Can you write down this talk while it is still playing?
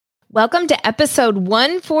Welcome to episode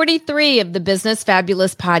 143 of the Business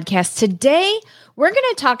Fabulous podcast. Today, we're going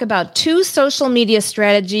to talk about 2 social media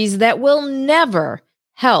strategies that will never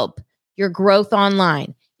help your growth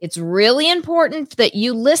online. It's really important that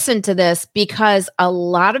you listen to this because a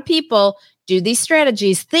lot of people do these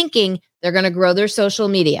strategies thinking they're going to grow their social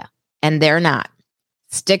media, and they're not.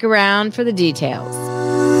 Stick around for the details.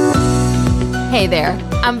 Hey there,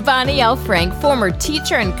 I'm Bonnie L. Frank, former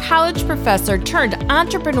teacher and college professor turned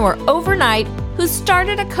entrepreneur overnight who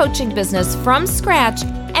started a coaching business from scratch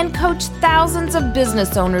and coached thousands of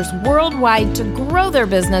business owners worldwide to grow their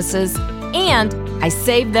businesses, and I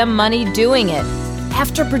saved them money doing it.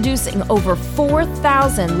 After producing over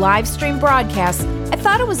 4,000 live stream broadcasts, I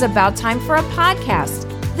thought it was about time for a podcast.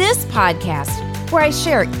 This podcast, where I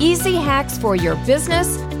share easy hacks for your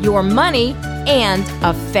business, your money, and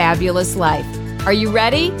a fabulous life. Are you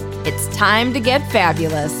ready? It's time to get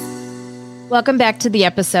fabulous. Welcome back to the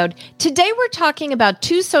episode. Today we're talking about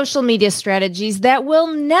 2 social media strategies that will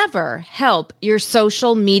never help your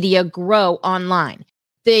social media grow online.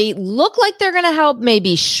 They look like they're going to help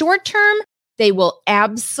maybe short term. They will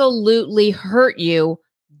absolutely hurt you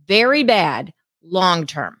very bad long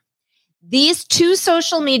term. These 2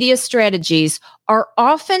 social media strategies are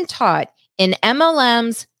often taught in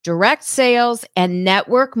MLMs, direct sales, and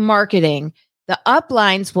network marketing. The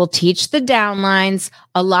uplines will teach the downlines.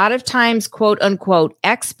 A lot of times, quote unquote,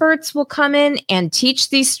 experts will come in and teach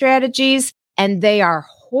these strategies, and they are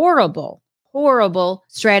horrible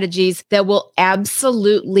strategies that will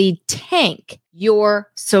absolutely tank your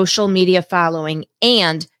social media following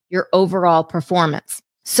and your overall performance.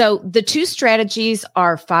 So the 2 strategies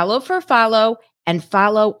are follow for follow and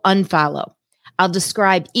follow unfollow. I'll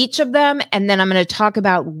describe each of them, and then I'm going to talk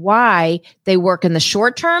about why they work in the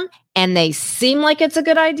short term and they seem like it's a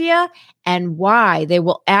good idea, and why they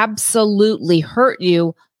will absolutely hurt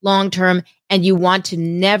you long term, and you want to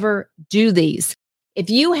never do these. If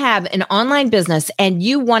you have an online business and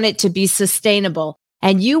you want it to be sustainable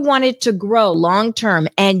and you want it to grow long term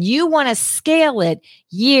and you want to scale it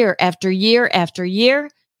year after year after year,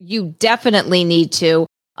 you definitely need to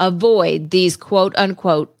avoid these quote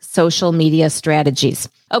unquote social media strategies.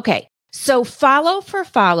 Okay, so follow for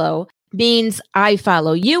follow means I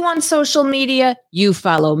follow you on social media, you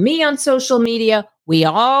follow me on social media, we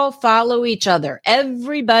all follow each other.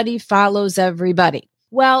 Everybody follows everybody.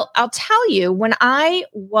 Well, I'll tell you, when I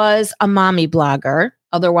was a mommy blogger,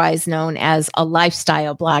 otherwise known as a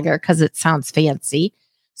lifestyle blogger because it sounds fancy.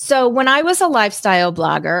 So when I was a lifestyle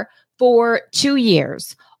blogger for 2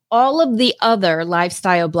 years, all of the other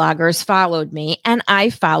lifestyle bloggers followed me, and I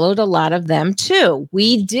followed a lot of them too.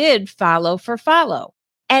 We did follow for follow,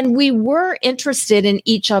 and we were interested in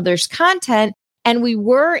each other's content, and we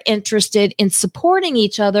were interested in supporting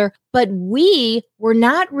each other, but we were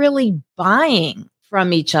not really buying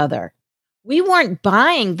from each other. We weren't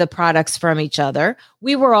buying the products from each other.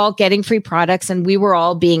 We were all getting free products, and we were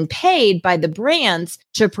all being paid by the brands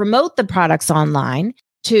to promote the products online,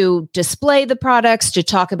 to display the products, to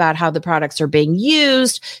talk about how the products are being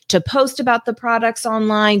used, to post about the products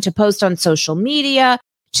online, to post on social media,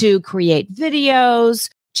 to create videos,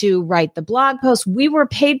 to write the blog posts. We were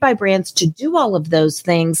paid by brands to do all of those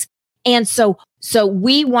things. And so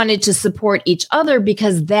we wanted to support each other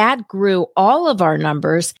because that grew all of our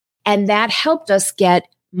numbers and that helped us get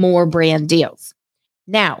more brand deals.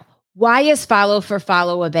 Now, why is follow for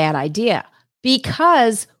follow a bad idea?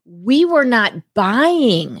 Because we were not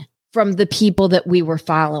buying from the people that we were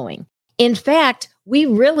following. In fact, we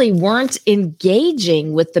really weren't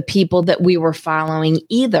engaging with the people that we were following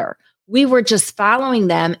either. We were just following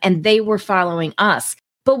them and they were following us,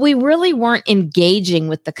 but we really weren't engaging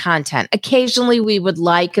with the content. Occasionally we would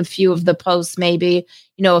like a few of the posts, maybe,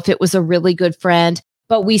 if it was a really good friend,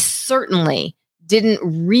 but we certainly didn't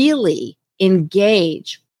really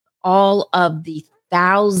engage all of the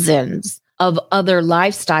thousands of other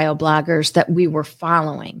lifestyle bloggers that we were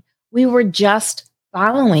following. We were just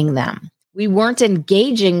following them. We weren't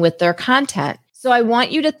engaging with their content. So I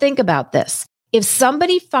want you to think about this. If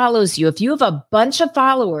somebody follows you, if you have a bunch of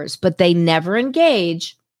followers, but they never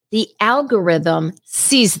engage, the algorithm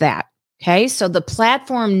sees that. Okay. So the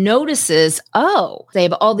platform notices, oh, they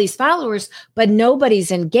have all these followers, but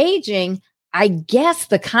nobody's engaging. I guess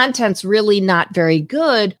the content's really not very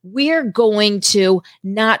good. We're going to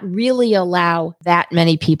not really allow that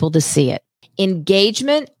many people to see it.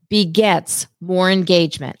 Engagement begets more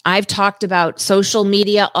engagement. I've talked about social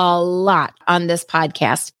media a lot on this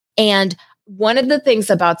podcast. And one of the things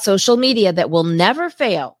about social media that will never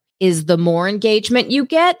fail is the more engagement you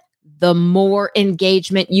get, the more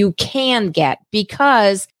engagement you can get,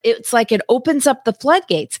 because it's like it opens up the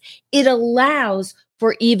floodgates. It allows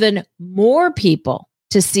for even more people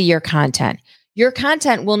to see your content. Your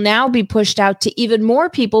content will now be pushed out to even more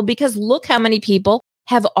people because look how many people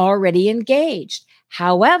have already engaged.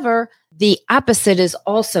 However, the opposite is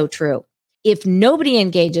also true. If nobody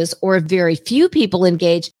engages or if very few people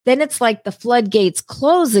engage, then it's like the floodgates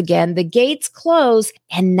close again. The gates close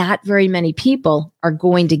and not very many people are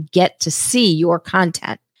going to get to see your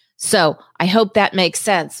content. So I hope that makes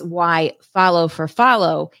sense why follow for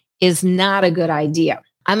follow is not a good idea.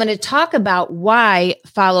 I'm going to talk about why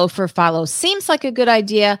follow for follow seems like a good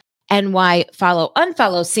idea and why follow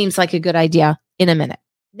unfollow seems like a good idea in a minute.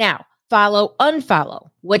 Now, follow unfollow.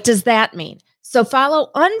 What does that mean? So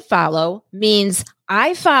follow unfollow means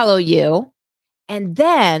I follow you and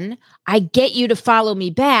then I get you to follow me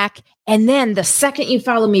back. And then the second you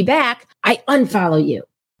follow me back, I unfollow you.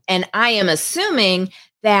 And I am assuming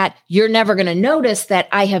that you're never going to notice that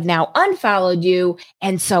I have now unfollowed you.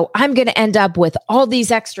 And so I'm going to end up with all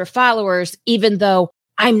these extra followers, even though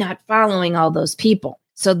I'm not following all those people.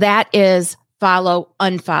 So that is follow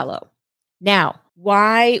unfollow. Now,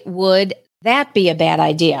 why would that be a bad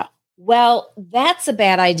idea? Well, that's a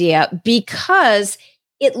bad idea because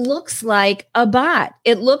it looks like a bot.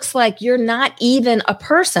 It looks like you're not even a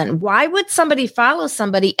person. Why would somebody follow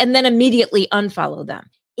somebody and then immediately unfollow them?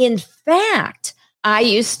 In fact, I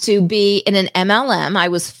used to be in an MLM. I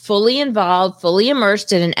was fully involved, fully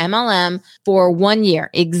immersed in an MLM for 1 year,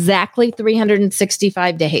 exactly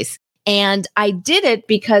 365 days. And I did it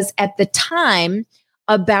because at the time,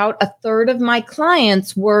 about a third of my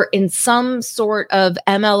clients were in some sort of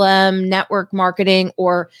MLM, network marketing,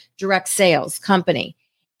 or direct sales company.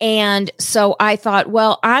 And so I thought,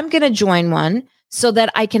 well, I'm going to join one so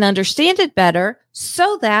that I can understand it better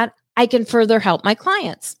so that I can further help my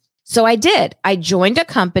clients. So I did. I joined a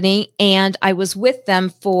company and I was with them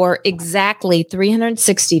for exactly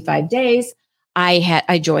 365 days.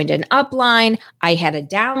 I joined an upline. I had a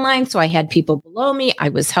downline. So I had people below me. I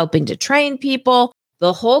was helping to train people.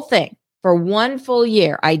 The whole thing for 1 full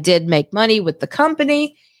year. I did make money with the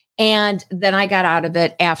company. And then I got out of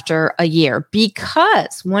it after a year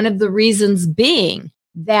because one of the reasons being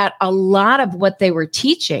that a lot of what they were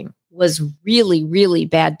teaching was really, really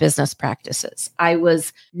bad business practices. I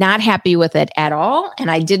was not happy with it at all. And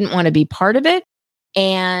I didn't want to be part of it.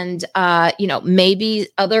 And, maybe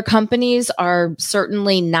other companies are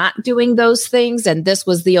certainly not doing those things. And this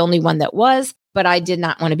was the only one that was. But I did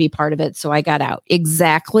not want to be part of it. So I got out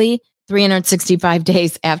exactly 365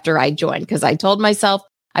 days after I joined because I told myself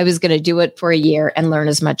I was going to do it for a year and learn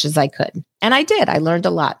as much as I could. And I did. I learned a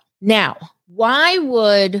lot. Now, why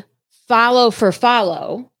would follow for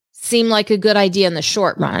follow seem like a good idea in the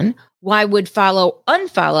short run? Why would follow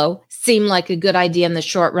unfollow seem like a good idea in the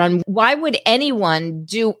short run? Why would anyone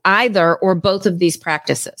do either or both of these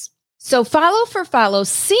practices? So follow for follow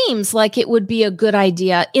seems like it would be a good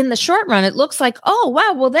idea in the short run. It looks like, oh,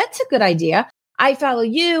 wow, well, that's a good idea. I follow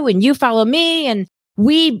you and you follow me and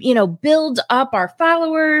we, build up our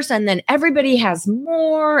followers and then everybody has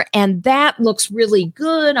more. And that looks really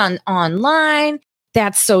good online.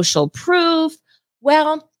 That's social proof.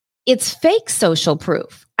 Well, it's fake social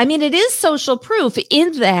proof. I mean, it is social proof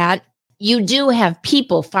in that you do have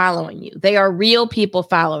people following you. They are real people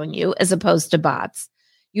following you as opposed to bots.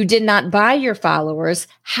 You did not buy your followers.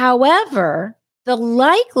 However, the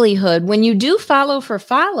likelihood when you do follow for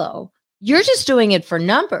follow, you're just doing it for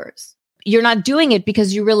numbers. You're not doing it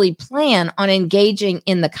because you really plan on engaging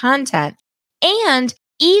in the content. And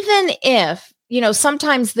even if,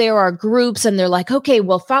 sometimes there are groups and they're like, okay,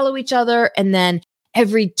 we'll follow each other. And then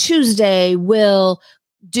every Tuesday we'll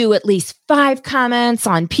do at least 5 comments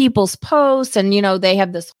on people's posts. And, they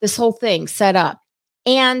have this whole thing set up.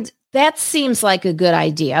 And that seems like a good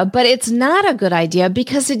idea, but it's not a good idea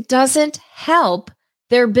because it doesn't help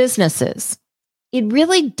their businesses. It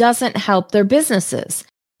really doesn't help their businesses.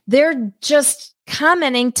 They're just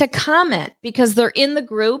commenting to comment because they're in the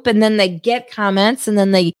group and then they get comments and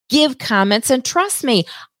then they give comments. And trust me,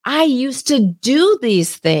 I used to do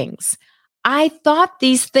these things. I thought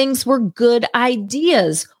these things were good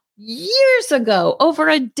ideas years ago, over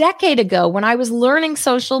a decade ago, when I was learning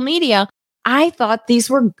social media. I thought these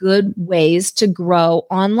were good ways to grow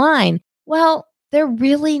online. Well, they're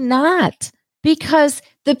really not, because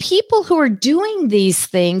the people who are doing these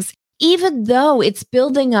things, even though it's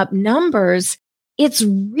building up numbers, it's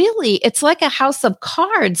like a house of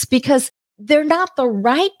cards because they're not the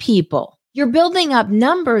right people. You're building up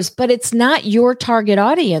numbers, but it's not your target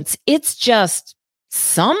audience. It's just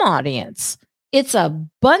some audience. It's a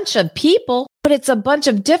bunch of people but it's a bunch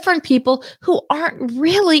of different people who aren't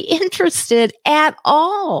really interested at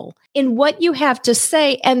all in what you have to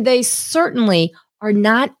say. And they certainly are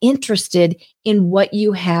not interested in what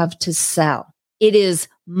you have to sell. It is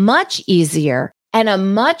much easier and a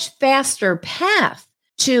much faster path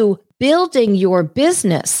to building your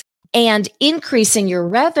business and increasing your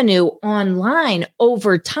revenue online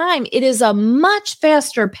over time. It is a much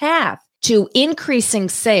faster path to increasing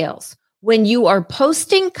sales when you are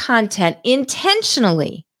posting content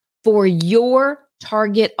intentionally for your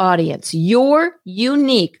target audience, your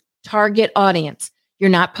unique target audience.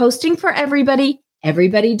 You're not posting for everybody.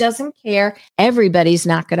 Everybody doesn't care. Everybody's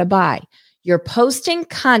not going to buy. You're posting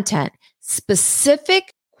content,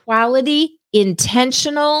 specific, quality,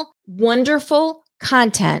 intentional, wonderful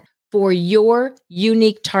content for your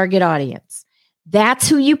unique target audience. That's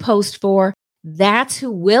who you post for. That's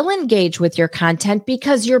who will engage with your content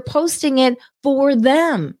because you're posting it for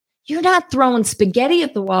them. You're not throwing spaghetti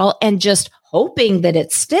at the wall and just hoping that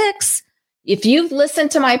it sticks. If you've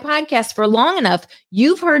listened to my podcast for long enough,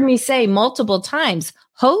 you've heard me say multiple times,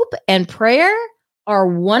 hope and prayer are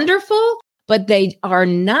wonderful, but they are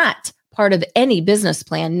not part of any business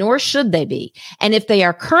plan, nor should they be. And if they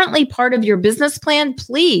are currently part of your business plan,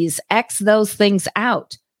 please X those things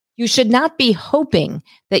out. You should not be hoping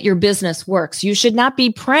that your business works. You should not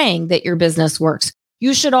be praying that your business works.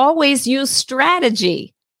 You should always use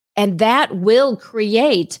strategy, and that will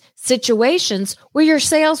create situations where your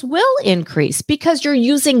sales will increase because you're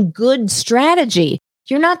using good strategy.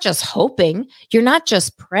 You're not just hoping. You're not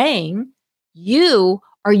just praying. You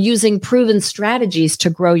are using proven strategies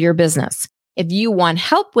to grow your business. If you want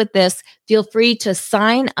help with this, feel free to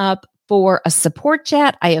sign up for a support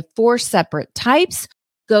chat. I have 4 separate types.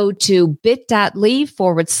 Go to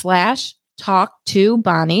bit.ly/talk to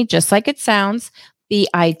Bonnie, just like it sounds,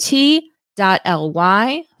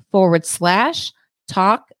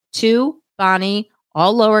 bit.ly/talk to Bonnie,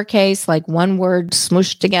 all lowercase, like one word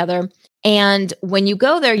smooshed together. And when you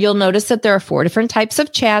go there, you'll notice that there are 4 different types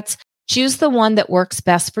of chats. Choose the one that works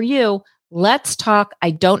best for you. Let's talk.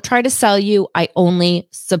 I don't try to sell you. I only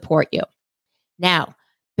support you. Now,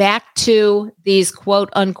 back to these quote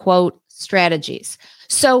unquote strategies.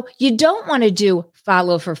 So you don't want to do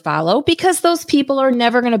follow for follow because those people are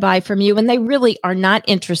never going to buy from you and they really are not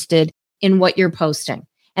interested in what you're posting.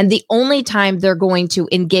 And the only time they're going to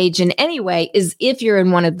engage in any way is if you're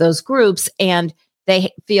in one of those groups and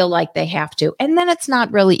they feel like they have to. And then it's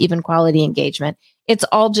not really even quality engagement. It's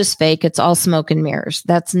all just fake. It's all smoke and mirrors.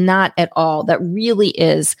 That's not at all. That really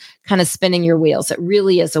is kind of spinning your wheels. It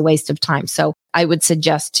really is a waste of time. So I would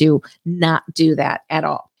suggest to not do that at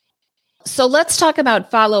all. So let's talk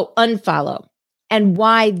about follow, unfollow, and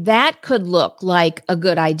why that could look like a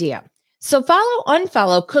good idea. So follow,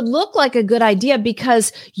 unfollow could look like a good idea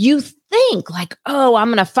because you think like, oh, I'm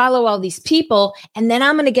going to follow all these people and then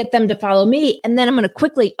I'm going to get them to follow me. And then I'm going to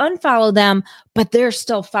quickly unfollow them, but they're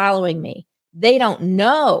still following me. They don't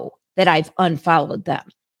know that I've unfollowed them.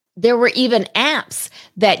 There were even apps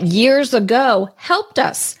that years ago helped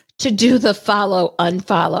us to do the follow,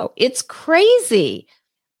 unfollow. It's crazy.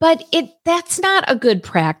 But that's not a good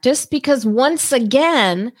practice because once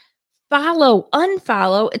again, follow,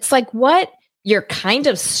 unfollow, it's like what? You're kind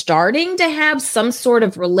of starting to have some sort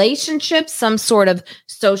of relationship, some sort of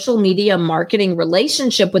social media marketing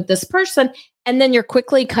relationship with this person, and then you're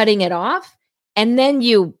quickly cutting it off. And then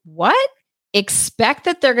you, what? Expect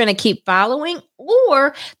that they're going to keep following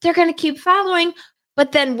or they're going to keep following.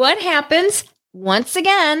 But then what happens? Once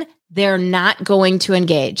again, they're not going to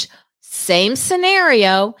engage. Same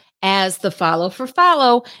scenario as the follow for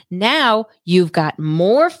follow. Now you've got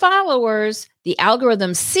more followers. The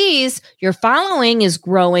algorithm sees your following is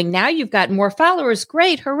growing. Now you've got more followers.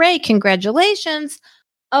 Great. Hooray. Congratulations.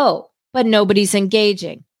 Oh, but nobody's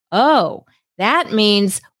engaging. Oh, that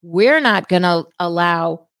means we're not going to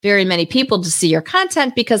allow very many people to see your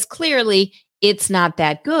content because clearly it's not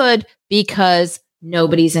that good because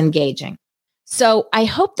nobody's engaging. So I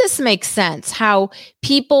hope this makes sense, how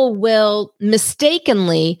people will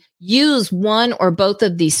mistakenly use one or both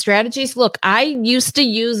of these strategies. Look, I used to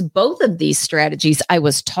use both of these strategies. I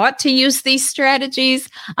was taught to use these strategies.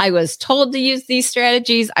 I was told to use these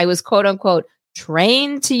strategies. I was quote unquote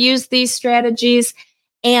trained to use these strategies.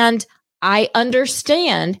 And I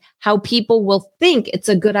understand how people will think it's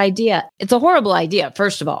a good idea. It's a horrible idea,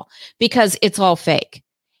 first of all, because it's all fake.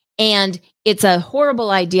 And it's a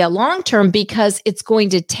horrible idea long-term because it's going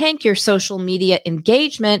to tank your social media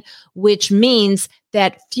engagement, which means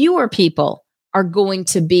that fewer people are going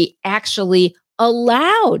to be actually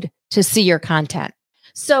allowed to see your content.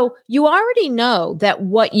 So you already know that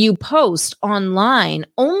what you post online,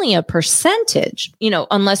 only a percentage,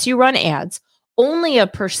 unless you run ads, only a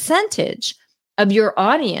percentage of your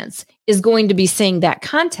audience is going to be seeing that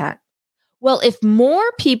content. Well, if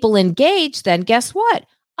more people engage, then guess what?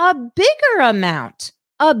 A bigger amount,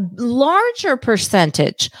 a larger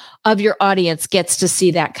percentage of your audience gets to see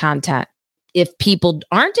that content. If people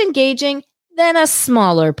aren't engaging, then a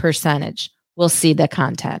smaller percentage will see the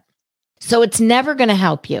content. So it's never going to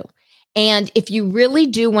help you. And if you really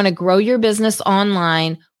do want to grow your business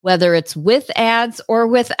online, whether it's with ads or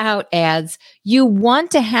without ads, you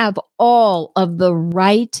want to have all of the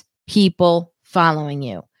right people following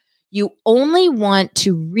you. You only want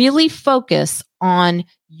to really focus on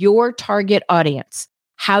your target audience.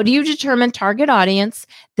 How do you determine target audience?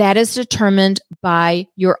 That is determined by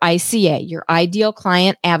your ICA, your ideal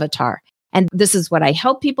client avatar. And this is what I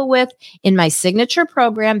help people with in my signature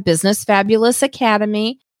program, Business Fabulous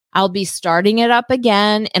Academy. I'll be starting it up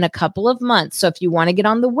again in a couple of months. So if you want to get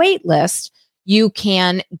on the wait list, you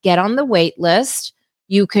can get on the wait list.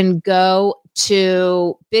 You can go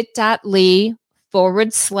to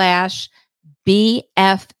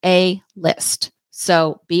bit.ly/BFA list.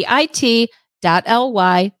 So bit.ly/B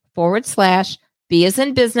as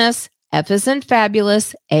in business, F as in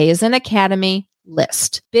fabulous, A as in academy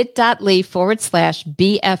list.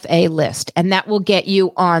 bit.ly/BFA list. And that will get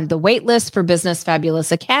you on the wait list for Business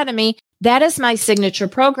Fabulous Academy. That is my signature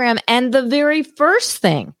program. And the very first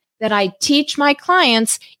thing that I teach my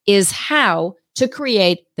clients is how to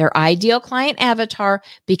create their ideal client avatar,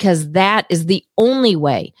 because that is the only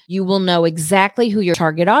way you will know exactly who your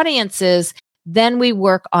target audience is. Then we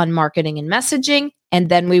work on marketing and messaging, and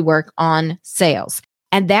then we work on sales.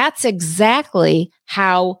 And that's exactly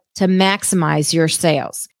how to maximize your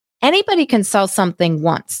sales. Anybody can sell something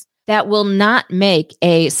once. That will not make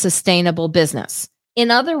a sustainable business.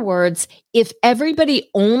 In other words, if everybody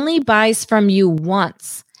only buys from you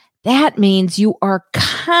once, that means you are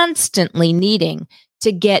constantly needing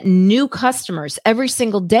to get new customers. Every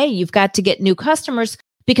single day, you've got to get new customers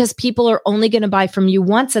because people are only going to buy from you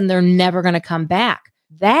once and they're never going to come back.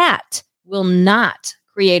 That will not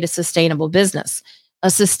create a sustainable business.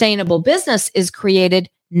 A sustainable business is created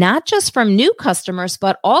not just from new customers,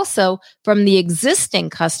 but also from the existing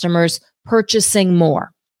customers purchasing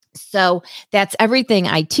more. So that's everything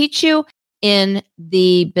I teach you in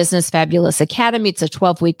the Business Fabulous Academy. It's a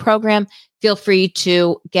 12-week program. Feel free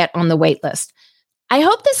to get on the wait list. I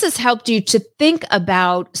hope this has helped you to think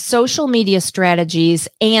about social media strategies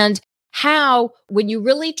and how, when you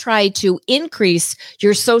really try to increase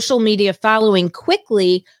your social media following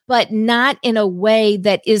quickly, but not in a way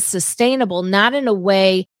that is sustainable, not in a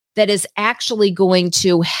way that is actually going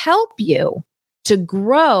to help you to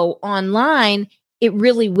grow online, it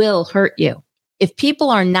really will hurt you. If people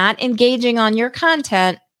are not engaging on your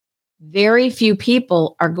content, very few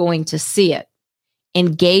people are going to see it.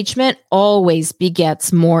 Engagement always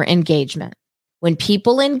begets more engagement. When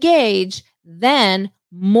people engage, then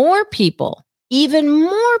more people, even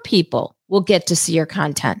more people will get to see your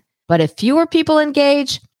content. But if fewer people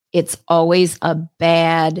engage, it's always a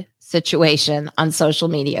bad situation on social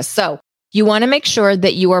media. So you want to make sure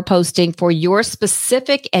that you are posting for your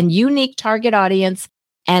specific and unique target audience.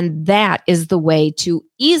 And that is the way to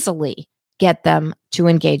easily get them to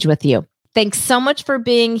engage with you. Thanks so much for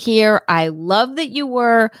being here. I love that you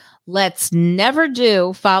were. Let's never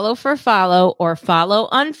do follow for follow or follow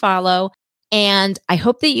unfollow. And I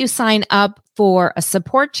hope that you sign up for a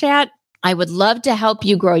support chat. I would love to help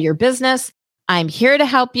you grow your business. I'm here to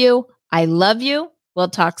help you. I love you. We'll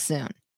talk soon.